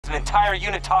an entire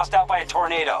unit tossed out by a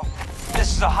tornado.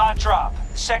 This is a hot drop.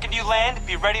 Second you land,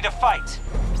 be ready to fight.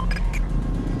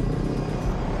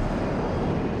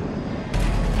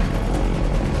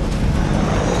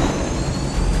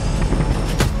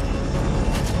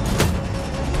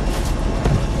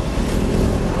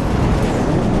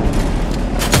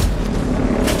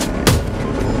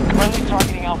 Friendly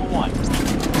targeting Alpha 1.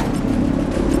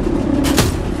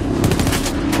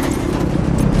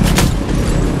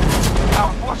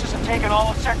 Our forces have taken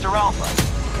all of Sector Alpha.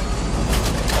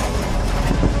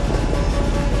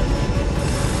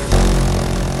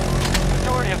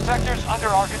 Majority of sectors under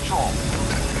our control.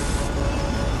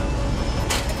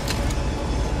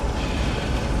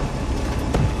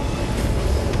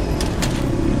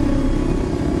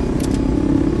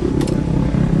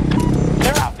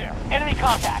 They're out there. Enemy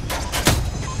contact.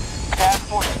 Task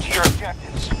forces to your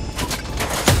objectives.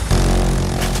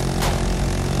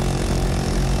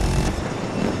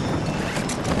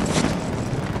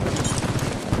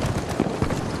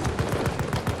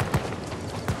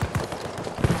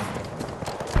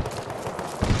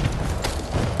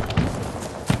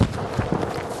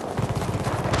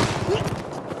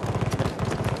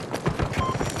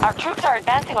 Our troops are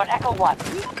advancing on Echo 1.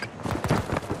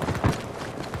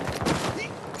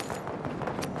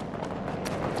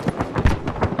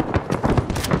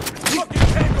 Fucking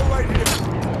tango right here!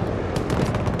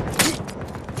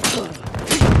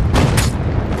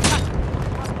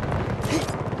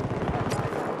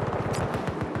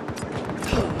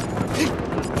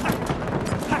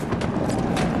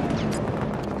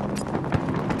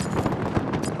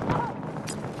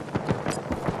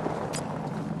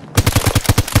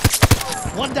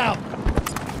 One down.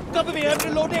 Cover me, I'm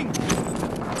reloading.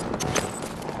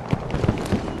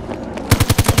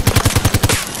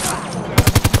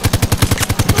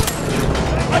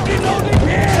 I'm reloading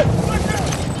here!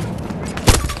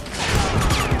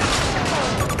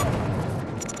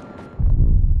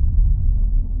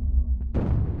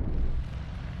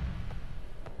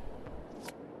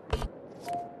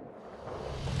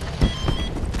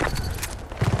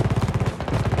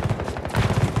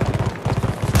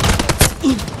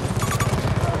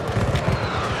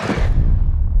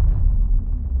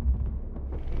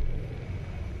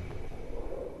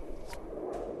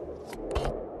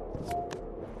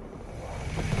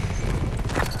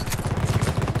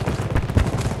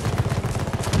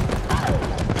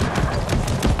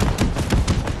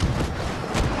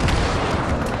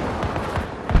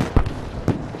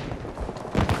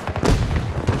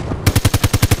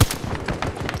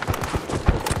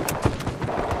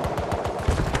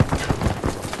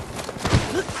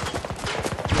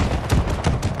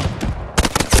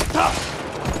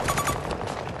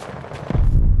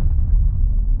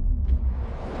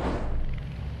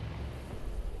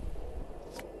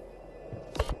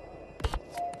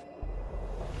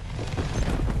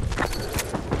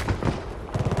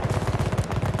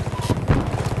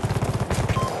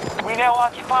 We now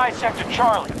occupy Sector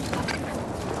Charlie.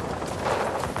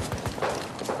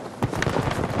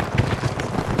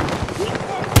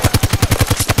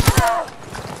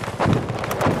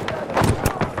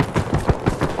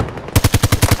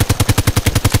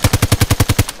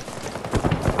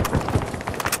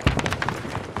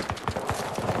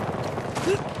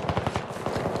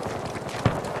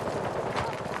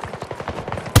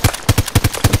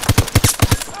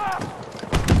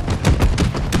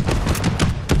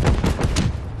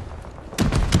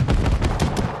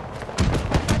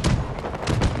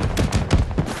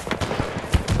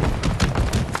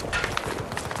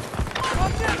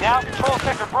 Now control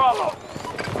Sector Bravo.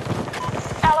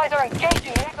 Allies are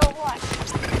engaging in Echo 1.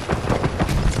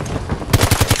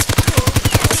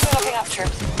 Keep looking up,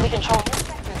 troops. We control more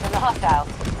sectors than the hostiles.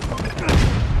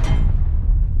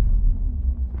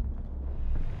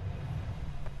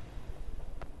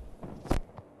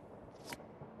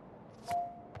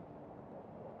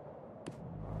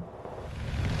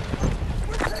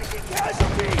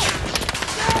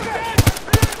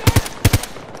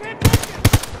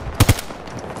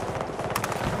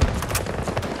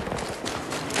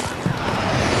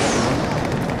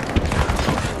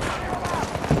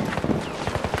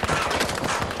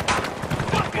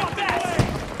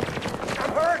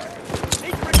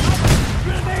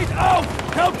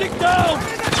 Counting down!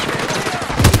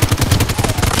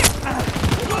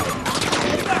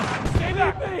 Stay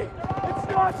back! It's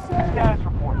not safe! Status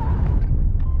report.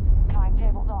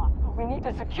 Timetable's off. We need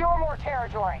to secure more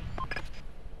territory.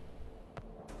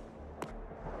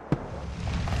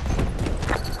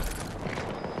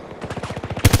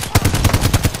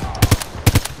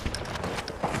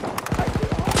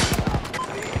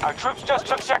 Our troops just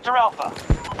took Sector Alpha.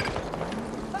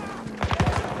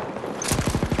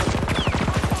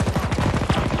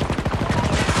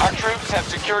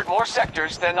 enemies have secured more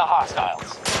sectors than the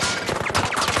hostiles.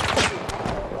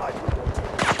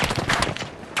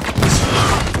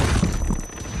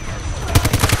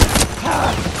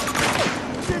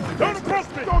 Don't approach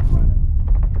me!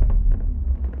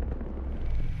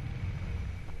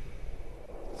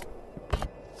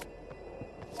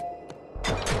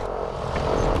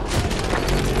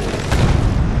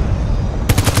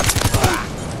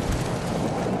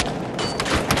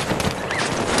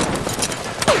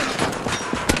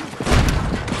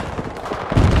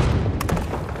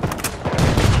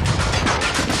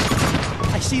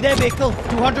 I see their vehicle.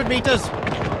 200 meters.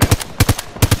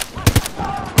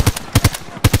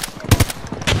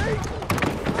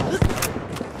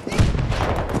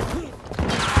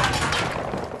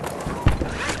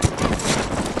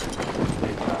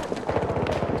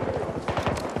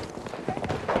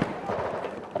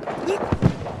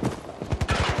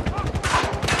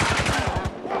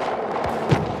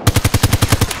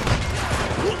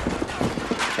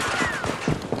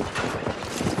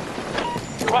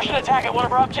 Russian attack at one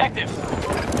of our objectives.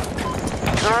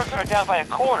 Reserves are down by a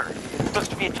quarter. Looks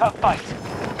to be a tough fight.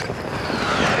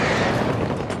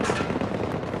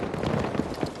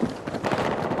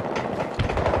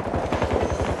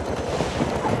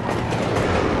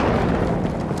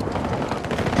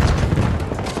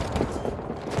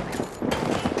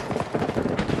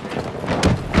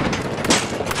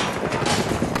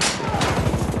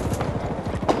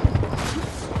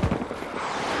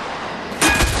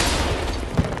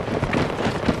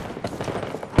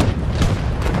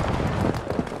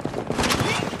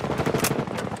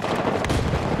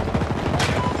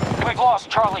 We've lost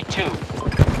Charlie 2. Charlie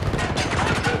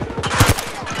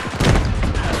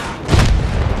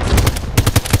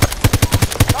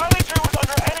 2 is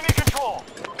under enemy control.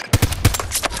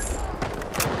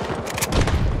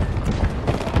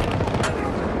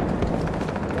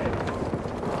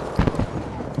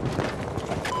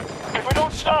 If we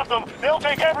don't stop them, they'll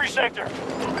take every sector.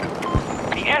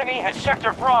 The enemy has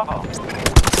Sector Bravo.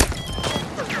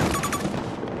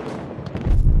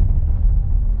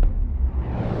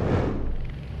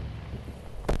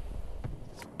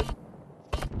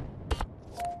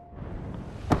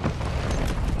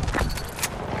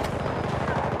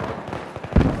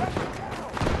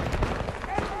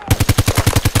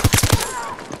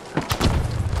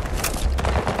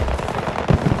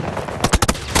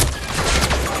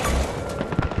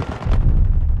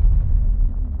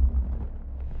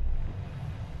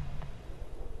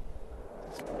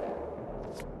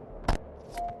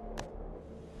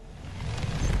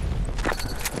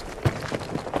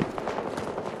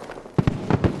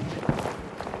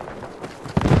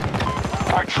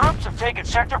 Our troops have taken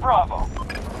Sector Bravo.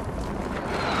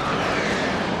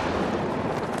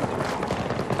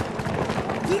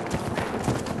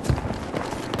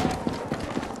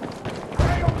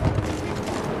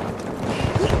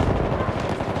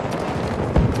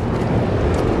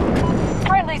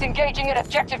 Friendly's engaging at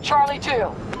Objective Charlie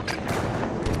 2.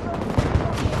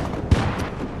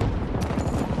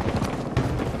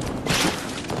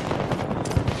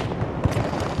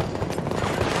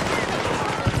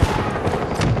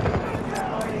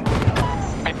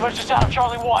 They pushed us out of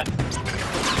Charlie 1.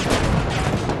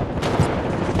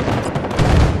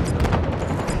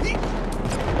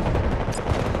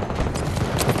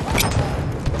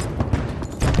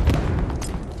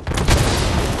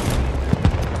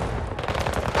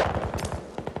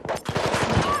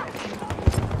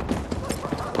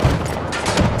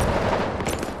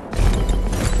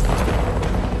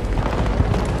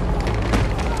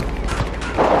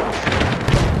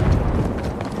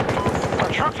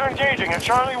 Troops are engaging at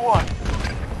Charlie 1.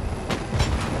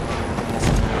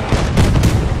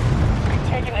 We've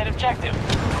taken an objective.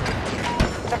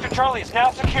 Sector Charlie is now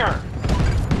secure.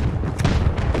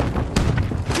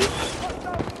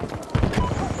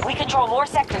 We control more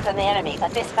sectors than the enemy,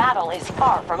 but this battle is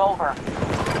far from over.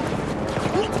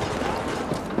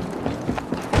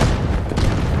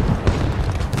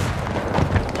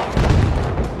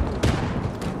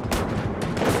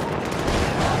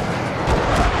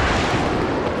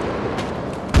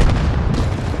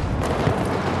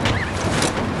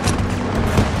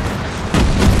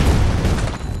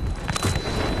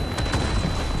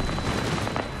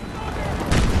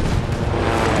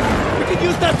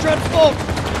 Use that transport!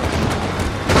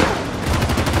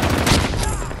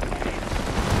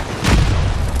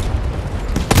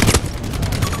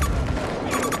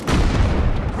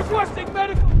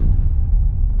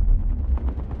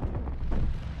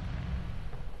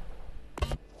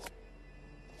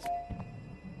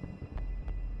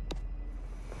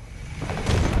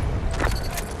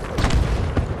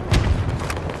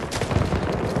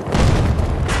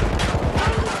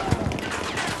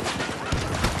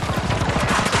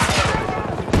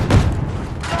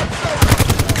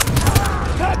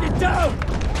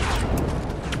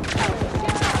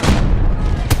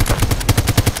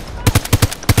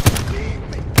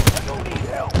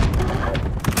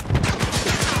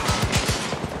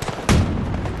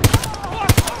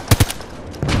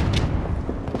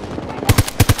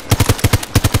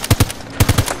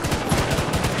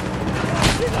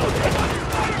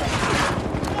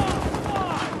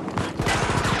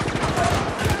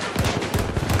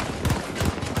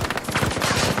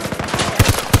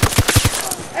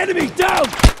 Enemy down!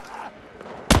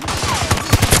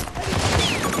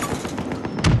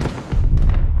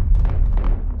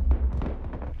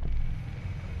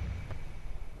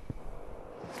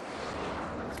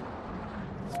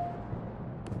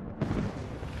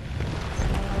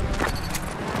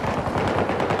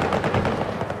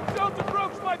 Delta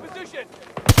approach my position!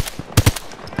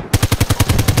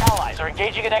 Allies are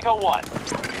engaging at Echo 1.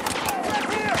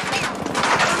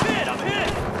 I'm hit!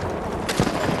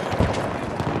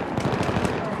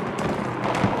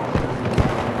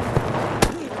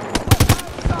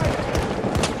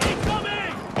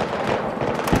 Incoming!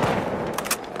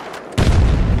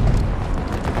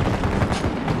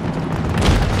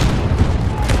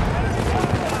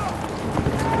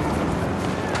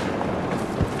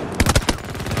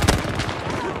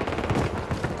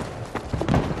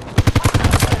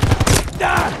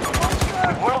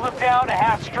 Whittle them down to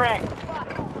half strength.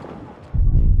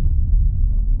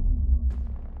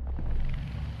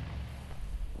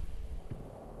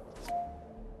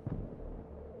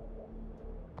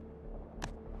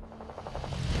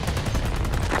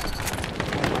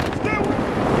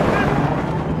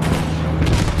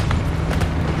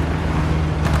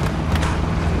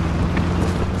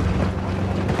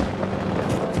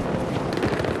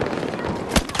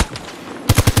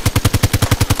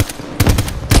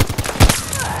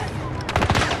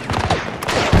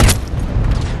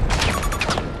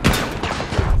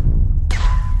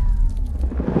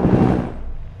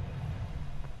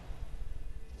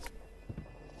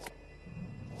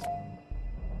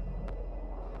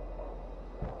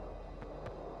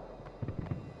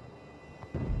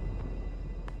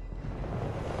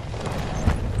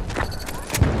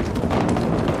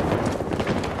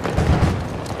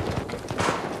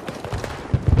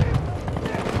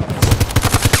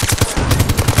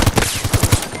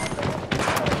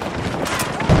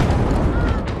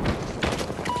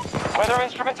 Weather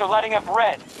instruments are lighting up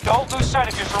red. Don't lose sight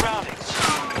of your surroundings.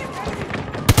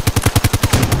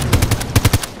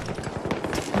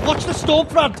 Watch the storm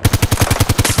front!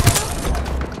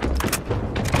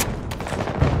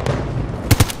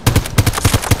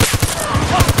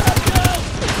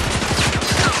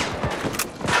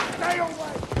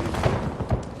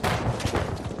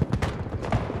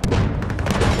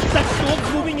 That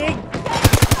storm's moving in!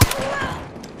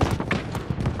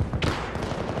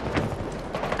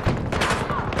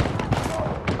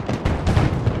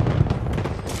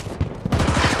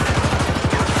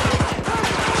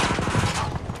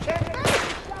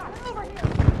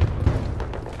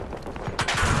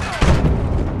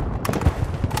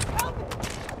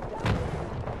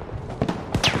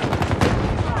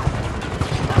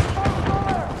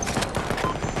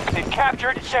 They've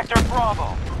captured Sector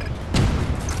Bravo.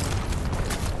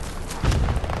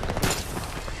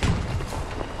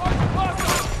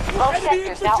 Both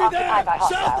sectors now occupied by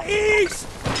hostiles. Southeast!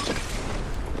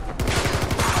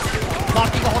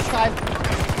 Marking the hostile.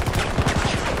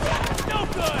 No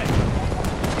good!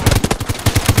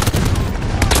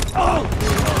 Oh!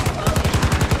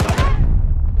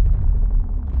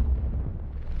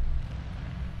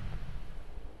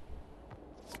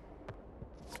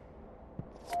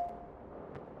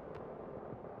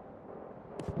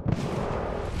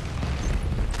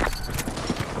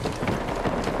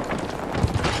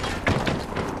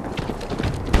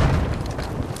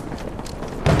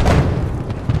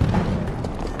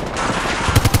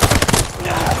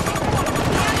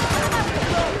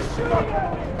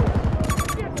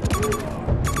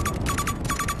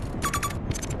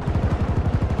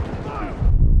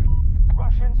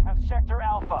 Russians have Sector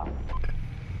Alpha.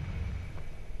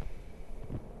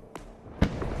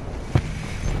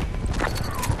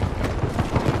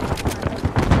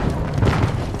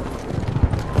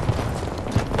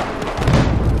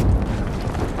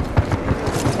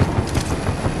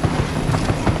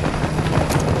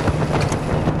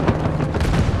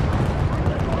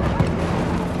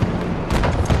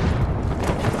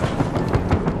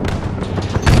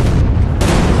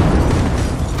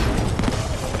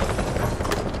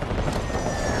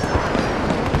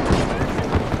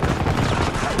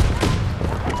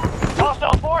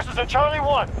 Hostile forces at Charlie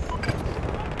 1.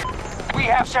 We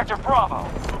have Sector Bravo.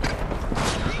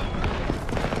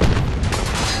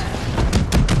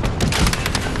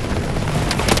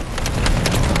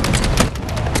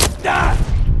 Ah!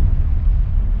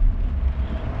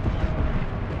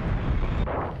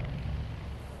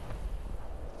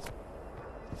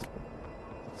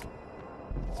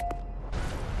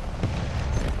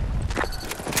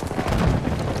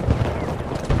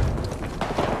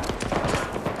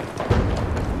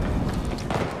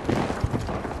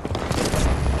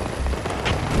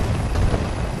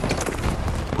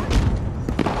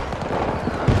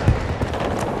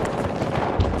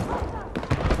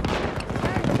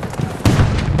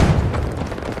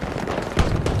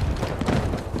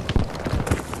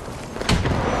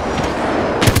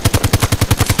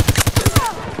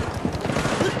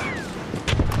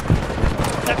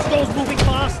 That store's moving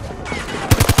fast.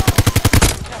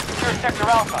 Secure Sector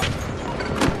Alpha.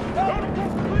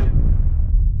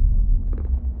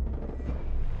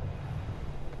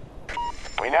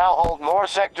 We now hold more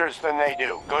sectors than they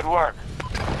do. Good work.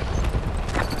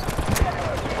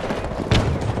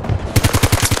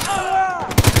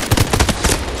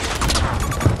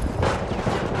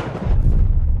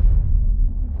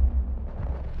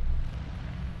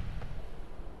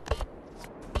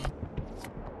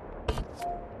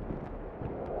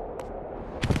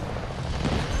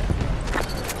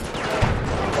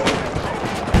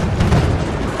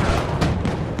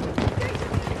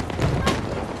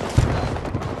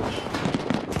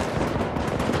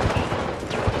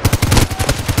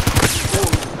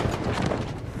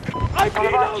 One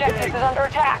of our objectives is under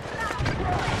attack.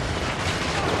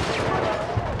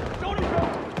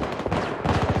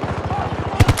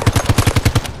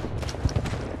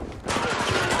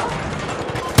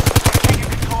 Taking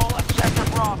control of Sector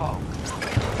Bravo.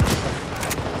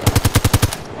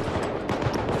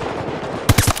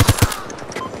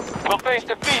 We'll face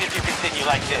defeat if you continue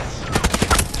like this.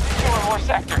 Secure more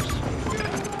sectors.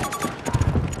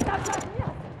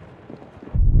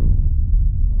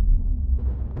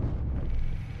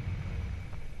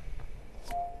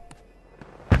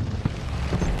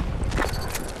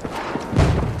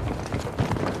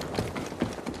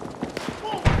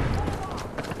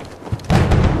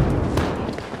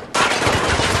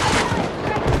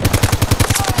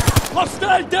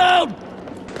 Hostile down!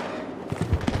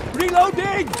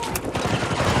 Reloading!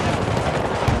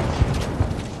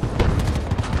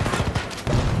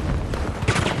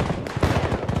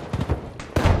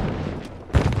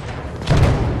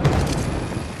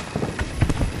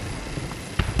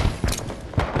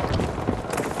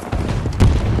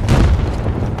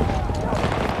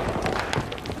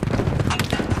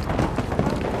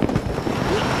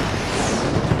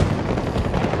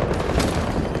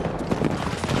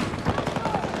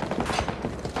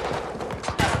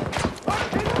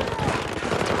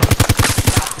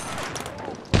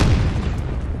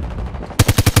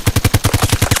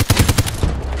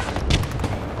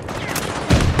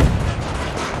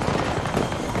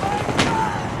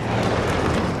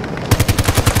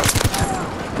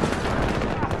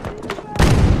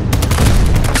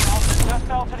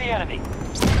 To the enemy.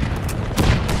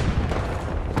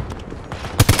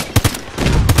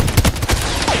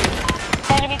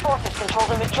 Enemy forces control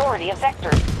the majority of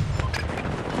sectors.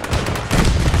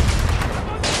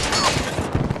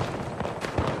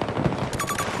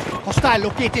 Hostile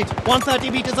located, 130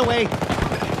 meters away.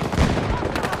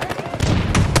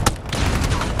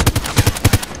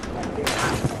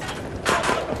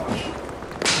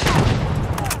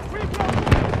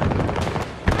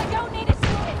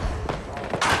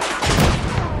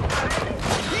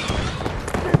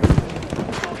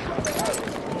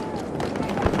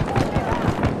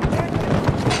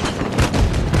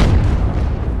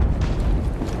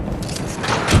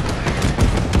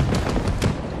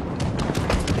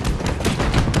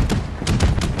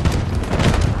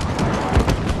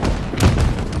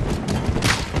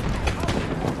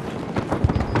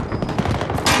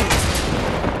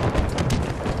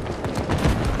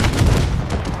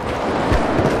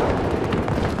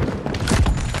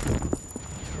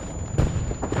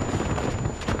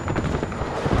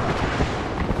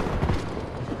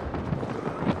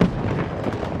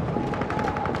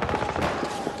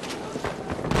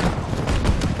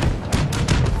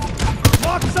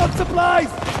 Mark supplies!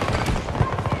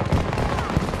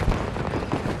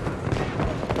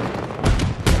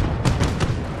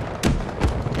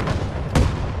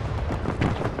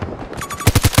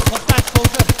 Hostile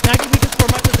soldier, 90 meters from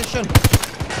my position.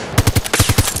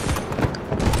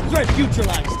 Threat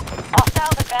neutralized.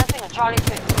 Hostiles advancing on Charlie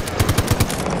 6.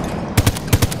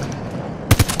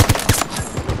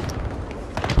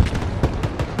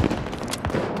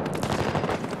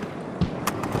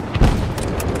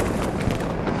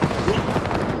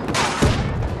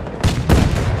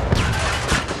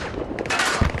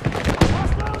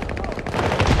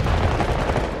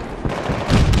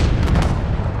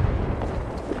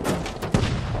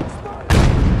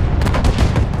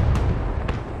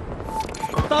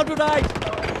 Down to right.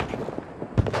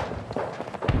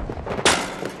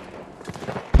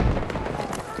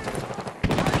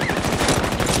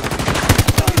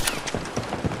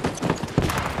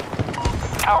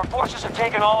 Our forces have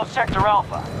taken all of Sector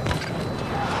Alpha.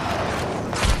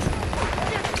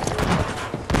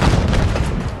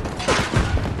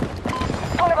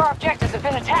 One of our objectives has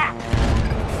been attacked.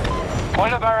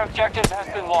 One of our objectives has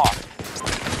been lost.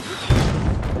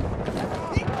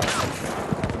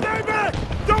 Stay back!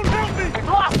 Don't help me! We've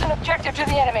lost an objective to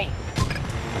the enemy.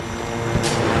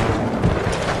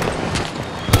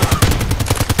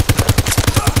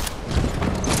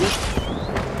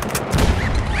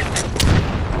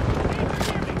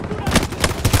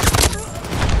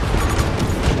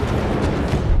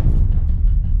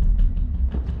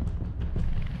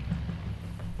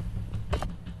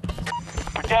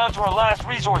 down to our last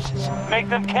resources. Make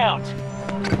them count.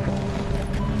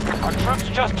 Our troops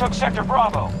just took Sector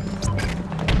Bravo.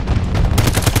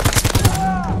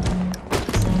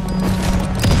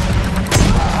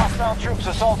 Hostile troops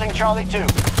assaulting Charlie 2.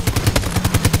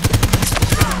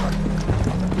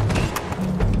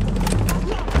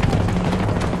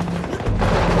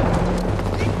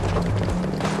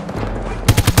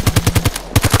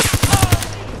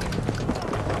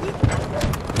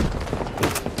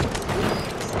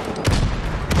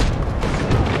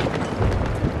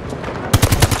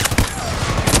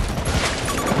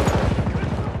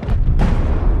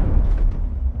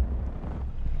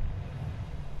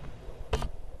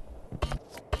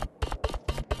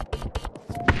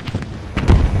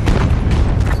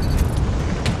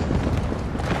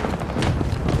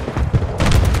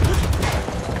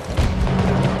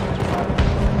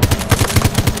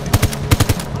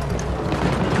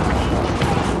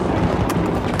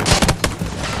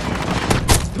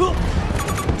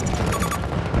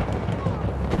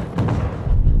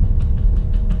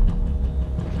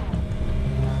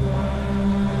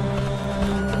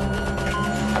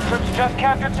 Just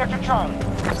captured Sector Charlie.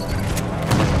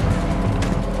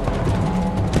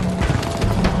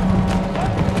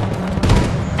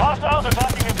 Hostiles are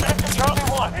attacking in Sector Charlie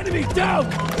 1. Enemy down!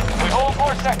 We hold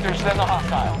more sectors than the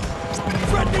hostiles.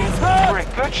 Friendly is hurt! We're in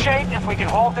good shape if we can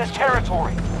hold this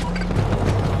territory.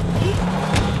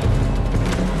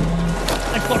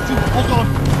 I've got you, hold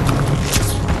on!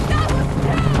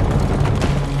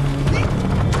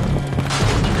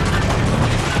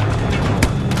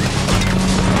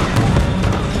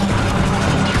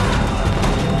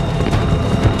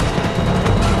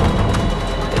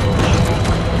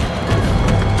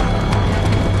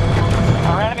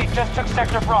 Just took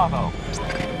Sector Bravo.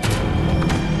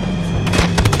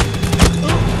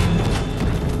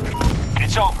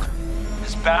 It's over.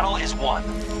 This battle is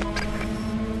won.